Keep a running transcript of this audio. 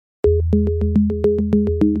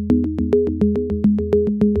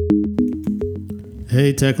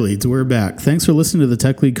Hey, Tech Leads, we're back. Thanks for listening to the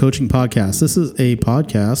Tech Lead Coaching Podcast. This is a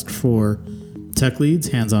podcast for tech leads,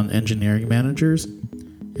 hands-on engineering managers,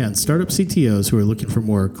 and startup CTOs who are looking for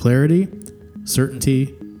more clarity,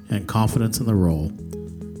 certainty, and confidence in the role.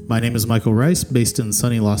 My name is Michael Rice, based in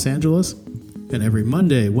sunny Los Angeles, and every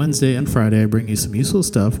Monday, Wednesday, and Friday I bring you some useful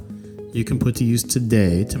stuff you can put to use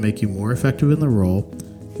today to make you more effective in the role,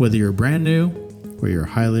 whether you're brand new or you're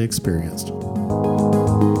highly experienced.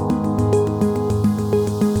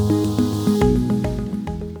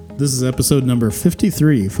 This is episode number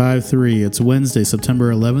 53. It's Wednesday,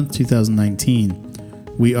 September 11th,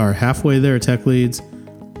 2019. We are halfway there, Tech Leads.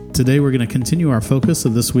 Today we're going to continue our focus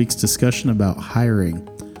of this week's discussion about hiring.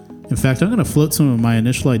 In fact, I'm going to float some of my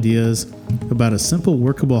initial ideas about a simple,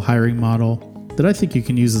 workable hiring model that I think you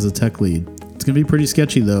can use as a tech lead. It's going to be pretty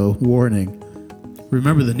sketchy though, warning.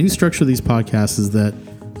 Remember, the new structure of these podcasts is that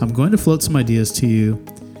I'm going to float some ideas to you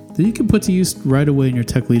that you can put to use right away in your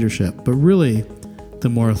tech leadership, but really, the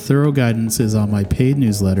more thorough guidance is on my paid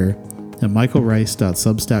newsletter at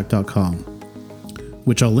michaelrice.substack.com,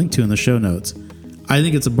 which I'll link to in the show notes. I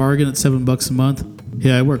think it's a bargain at $7 a month.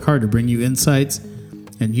 Yeah, I work hard to bring you insights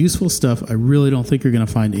and useful stuff I really don't think you're going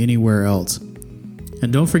to find anywhere else.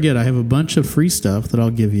 And don't forget, I have a bunch of free stuff that I'll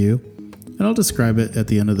give you, and I'll describe it at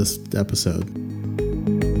the end of this episode.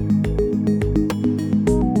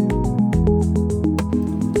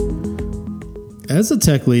 As a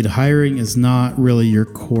tech lead, hiring is not really your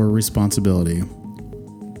core responsibility.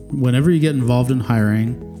 Whenever you get involved in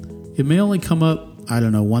hiring, it may only come up,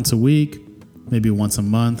 once a week, maybe once a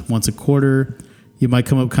month, once a quarter. You might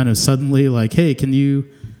come up kind of suddenly like, hey, can you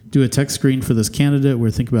do a tech screen for this candidate?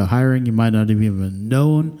 We're thinking about hiring. You might not have even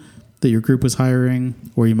known that your group was hiring,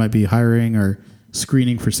 or you might be hiring or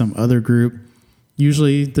screening for some other group.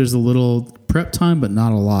 Usually there's a little prep time, but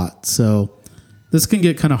not a lot. So this can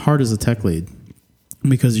get kind of hard as a tech lead,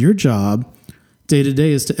 because your job day to day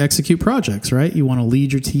is to execute projects, right? You want to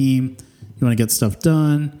lead your team. You want to get stuff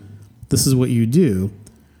done. This is what you do.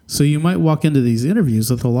 So you might walk into these interviews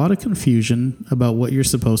with a lot of confusion about what you're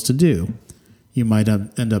supposed to do. You might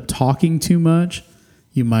end up talking too much.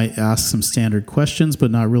 You might ask some standard questions, but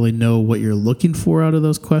not really know what you're looking for out of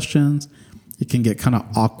those questions. It can get kind of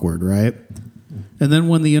awkward, right? And then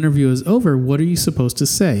when the interview is over, what are you supposed to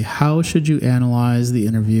say? How should you analyze the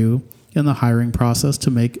interview in the hiring process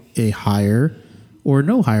to make a hire or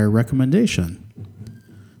no hire recommendation?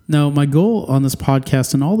 Now, my goal on this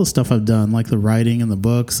podcast and all the stuff I've done, like the writing and the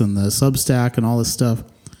books and the Substack and all this stuff,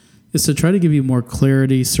 is to try to give you more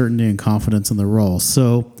clarity, certainty, and confidence in the role.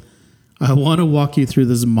 So I want to walk you through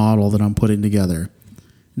this model that I'm putting together.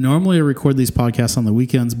 Normally, I record these podcasts on the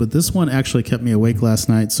weekends, but this one actually kept me awake last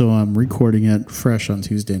night, so I'm recording it fresh on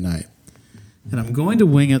Tuesday night. And I'm going to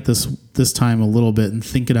wing it this time a little bit and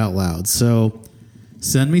think it out loud. So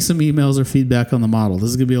send me some emails or feedback on the model.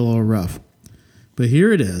 This is going to be a little rough. But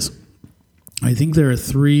here it is. I think there are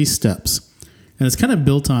 3 steps. And it's kind of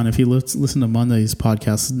built on, if you listen to Monday's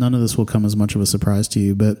podcast, none of this will come as much of a surprise to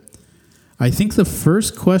you. But I think the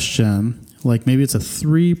first question, like maybe it's a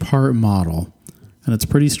 3-part model, and it's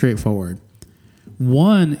pretty straightforward.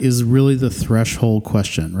 1 is really the threshold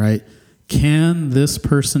question, right? Can this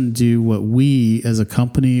person do what we as a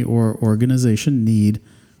company or organization need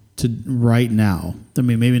to right now? I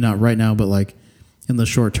mean, maybe not right now, but like in the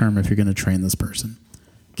short term, if you're going to train this person.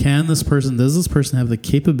 Does this person have the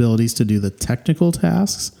capabilities to do the technical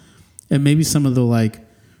tasks and maybe some of the like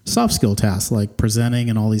soft skill tasks like presenting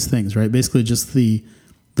and all these things, right? Basically just the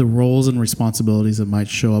roles and responsibilities that might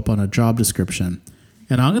show up on a job description.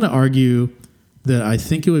 And I'm going to argue that I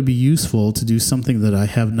think it would be useful to do something that I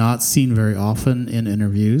have not seen very often in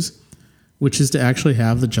interviews, which is to actually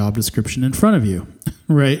have the job description in front of you,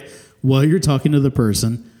 right? While you're talking to the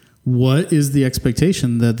person, what is the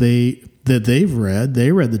expectation that they've read?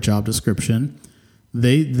 They read the job description.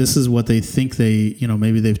 This is what they think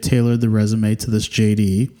maybe they've tailored the resume to this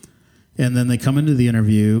JD. And then they come into the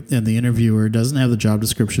interview and the interviewer doesn't have the job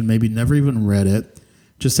description, maybe never even read it,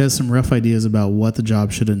 just has some rough ideas about what the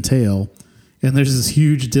job should entail. And there's this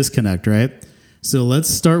huge disconnect, right? So let's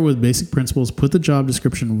start with basic principles. Put the job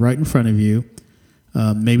description right in front of you.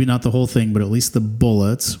 Maybe not the whole thing, but at least the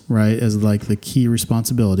bullets, right, as like the key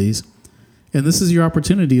responsibilities. And this is your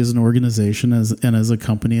opportunity as an organization and as a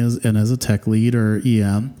company and as a tech lead or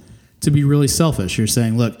EM to be really selfish. You're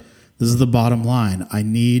saying, look, this is the bottom line. I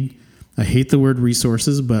hate the word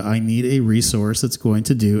resources, but I need a resource that's going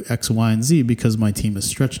to do X, Y, and Z because my team is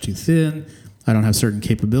stretched too thin. I don't have certain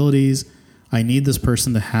capabilities. I need this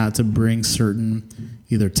person to bring certain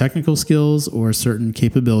either technical skills or certain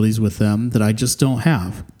capabilities with them that I just don't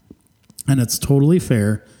have. And it's totally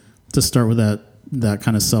fair to start with that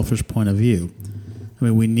kind of selfish point of view. I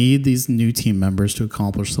mean, we need these new team members to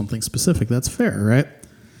accomplish something specific. That's fair, right?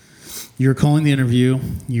 You're calling the interview.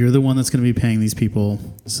 You're the one that's going to be paying these people.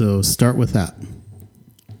 So start with that.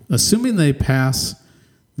 Assuming they pass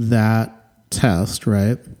that test,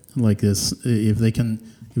 right? Like this, if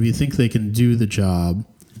you think they can do the job,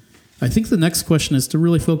 I think the next question is to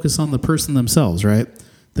really focus on the person themselves, right?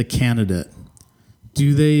 The candidate.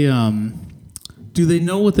 Do they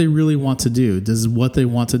know what they really want to do? Does what they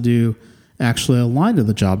want to do actually align to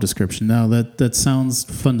the job description? Now, that sounds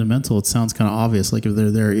fundamental. It sounds kind of obvious. Like if they're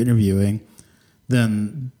there interviewing,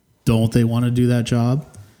 then don't they want to do that job?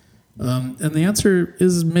 And the answer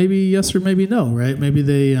is maybe yes or maybe no, right? Maybe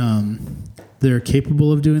they're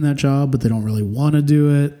capable of doing that job, but they don't really want to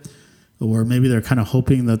do it. Or maybe they're kind of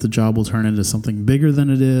hoping that the job will turn into something bigger than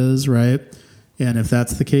it is, right? And if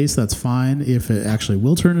that's the case, that's fine. If it actually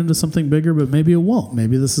will turn into something bigger, but maybe it won't.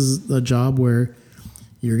 Maybe this is a job where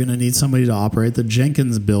you're going to need somebody to operate the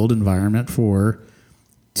Jenkins build environment for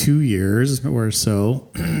 2 years or so,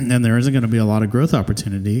 and there isn't going to be a lot of growth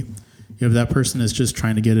opportunity. If that person is just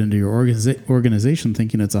trying to get into your organization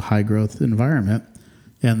thinking it's a high growth environment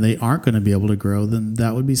and they aren't going to be able to grow, then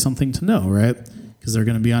that would be something to know, right? Because they're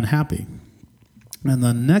going to be unhappy. And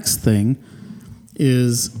the next thing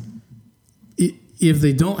is if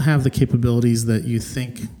they don't have the capabilities that you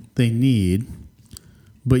think they need,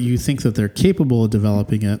 but you think that they're capable of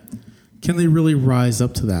developing it, can they really rise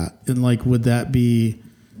up to that? And like, would that be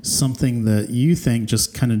something that you think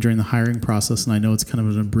just kind of during the hiring process, and I know it's kind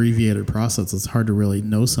of an abbreviated process, it's hard to really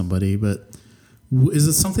know somebody, but is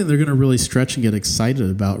it something they're going to really stretch and get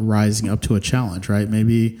excited about rising up to a challenge, right?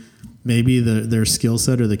 Maybe their skill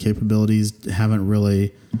set or the capabilities haven't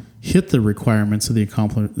really hit the requirements of the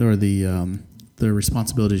accomplishment or the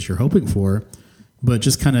responsibilities you're hoping for, but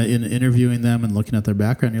just kind of in interviewing them and looking at their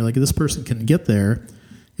background, you're like, this person can get there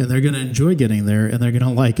and they're going to enjoy getting there and they're going to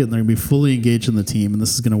like it and they're going to be fully engaged in the team and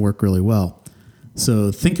this is going to work really well.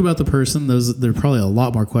 So think about the person. There are probably a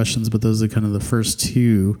lot more questions, but those are kind of the first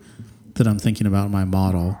two that I'm thinking about in my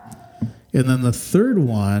model. And then the third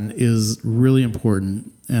one is really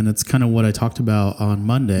important, and it's kind of what I talked about on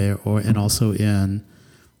Monday and also in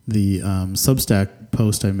the Substack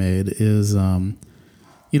post I made is,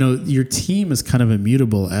 your team is kind of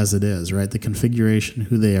immutable as it is, right? The configuration,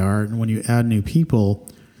 who they are, and when you add new people,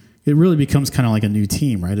 it really becomes kind of like a new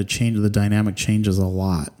team, right? The dynamic changes a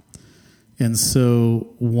lot. And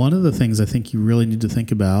so one of the things I think you really need to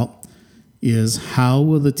think about is how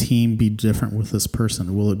will the team be different with this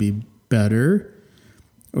person? Will it be better?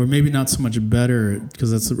 Or maybe not so much better, because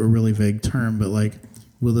that's a really vague term, but like,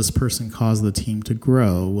 will this person cause the team to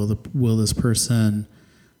grow? Will this person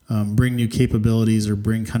bring new capabilities or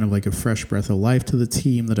bring kind of like a fresh breath of life to the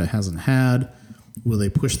team that it hasn't had? Will they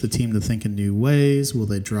push the team to think in new ways? Will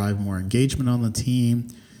they drive more engagement on the team?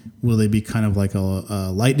 Will they be kind of like a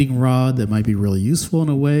lightning rod that might be really useful in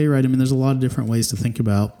a way, right? I mean, there's a lot of different ways to think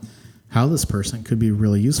about how this person could be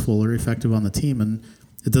really useful or effective on the team. And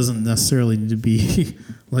it doesn't necessarily need to be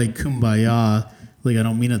like kumbaya. Like, I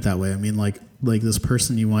don't mean it that way. I mean, like this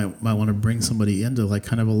person, you might want to bring somebody in to like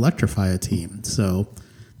kind of electrify a team. So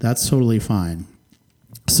that's totally fine.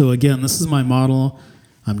 So again, this is my model.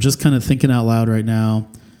 I'm just kind of thinking out loud right now.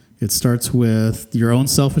 It starts with your own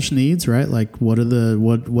selfish needs, right? Like what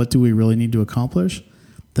do we really need to accomplish?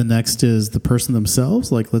 The next is the person themselves.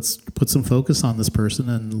 Like, let's put some focus on this person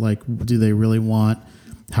and like, do they really want,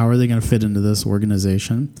 how are they going to fit into this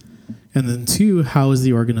organization? And then 2, how is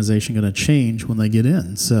the organization going to change when they get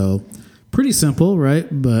in? So pretty simple, right?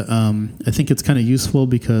 But I think it's kind of useful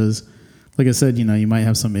because, like I said, you might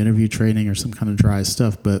have some interview training or some kind of dry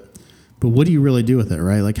stuff, but what do you really do with it,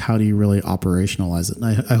 right? Like, how do you really operationalize it?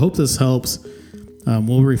 And I hope this helps.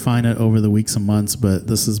 We'll refine it over the weeks and months, but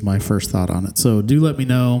this is my first thought on it. So do let me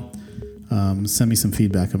know. Send me some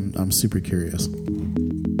feedback. I'm super curious.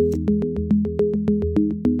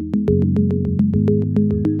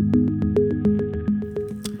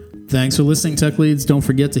 Thanks for listening, Tech Leads. Don't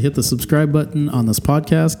forget to hit the subscribe button on this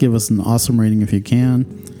podcast. Give us an awesome rating if you can.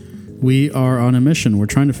 We are on a mission. We're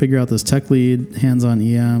trying to figure out this tech lead, hands-on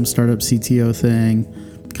EM, startup CTO thing,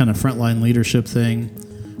 kind of frontline leadership thing,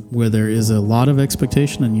 where there is a lot of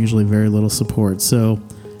expectation and usually very little support. So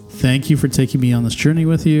thank you for taking me on this journey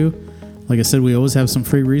with you. Like I said, we always have some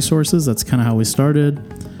free resources. That's kind of how we started.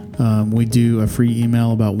 We do a free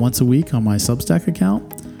email about once a week on my Substack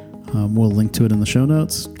account. We'll link to it in the show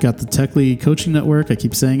notes. Got the Tech Lead Coaching Network. I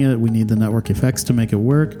keep saying it. We need the network effects to make it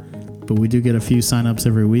work, but we do get a few signups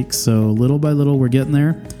every week. So little by little, we're getting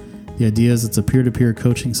there. The idea is it's a peer-to-peer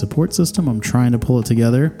coaching support system. I'm trying to pull it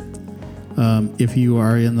together. If you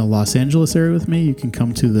are in the Los Angeles area with me, you can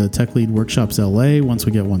come to the Tech Lead Workshops LA once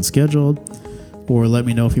we get one scheduled, or let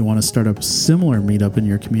me know if you want to start up a similar meetup in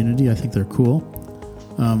your community. I think they're cool.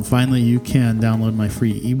 Finally, you can download my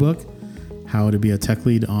free ebook, How to Be a Tech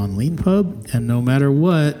Lead on LeanPub. And no matter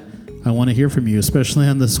what, I want to hear from you, especially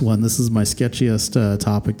on this one. This is my sketchiest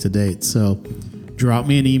topic to date. So drop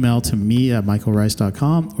me an email to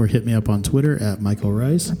me@michaelrice.com or hit me up on Twitter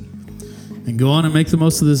 @michaelrice. And go on and make the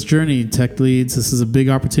most of this journey, Tech Leads. This is a big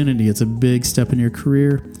opportunity. It's a big step in your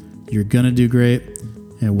career. You're going to do great,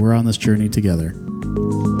 and we're on this journey together.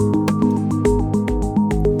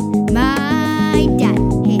 My dad.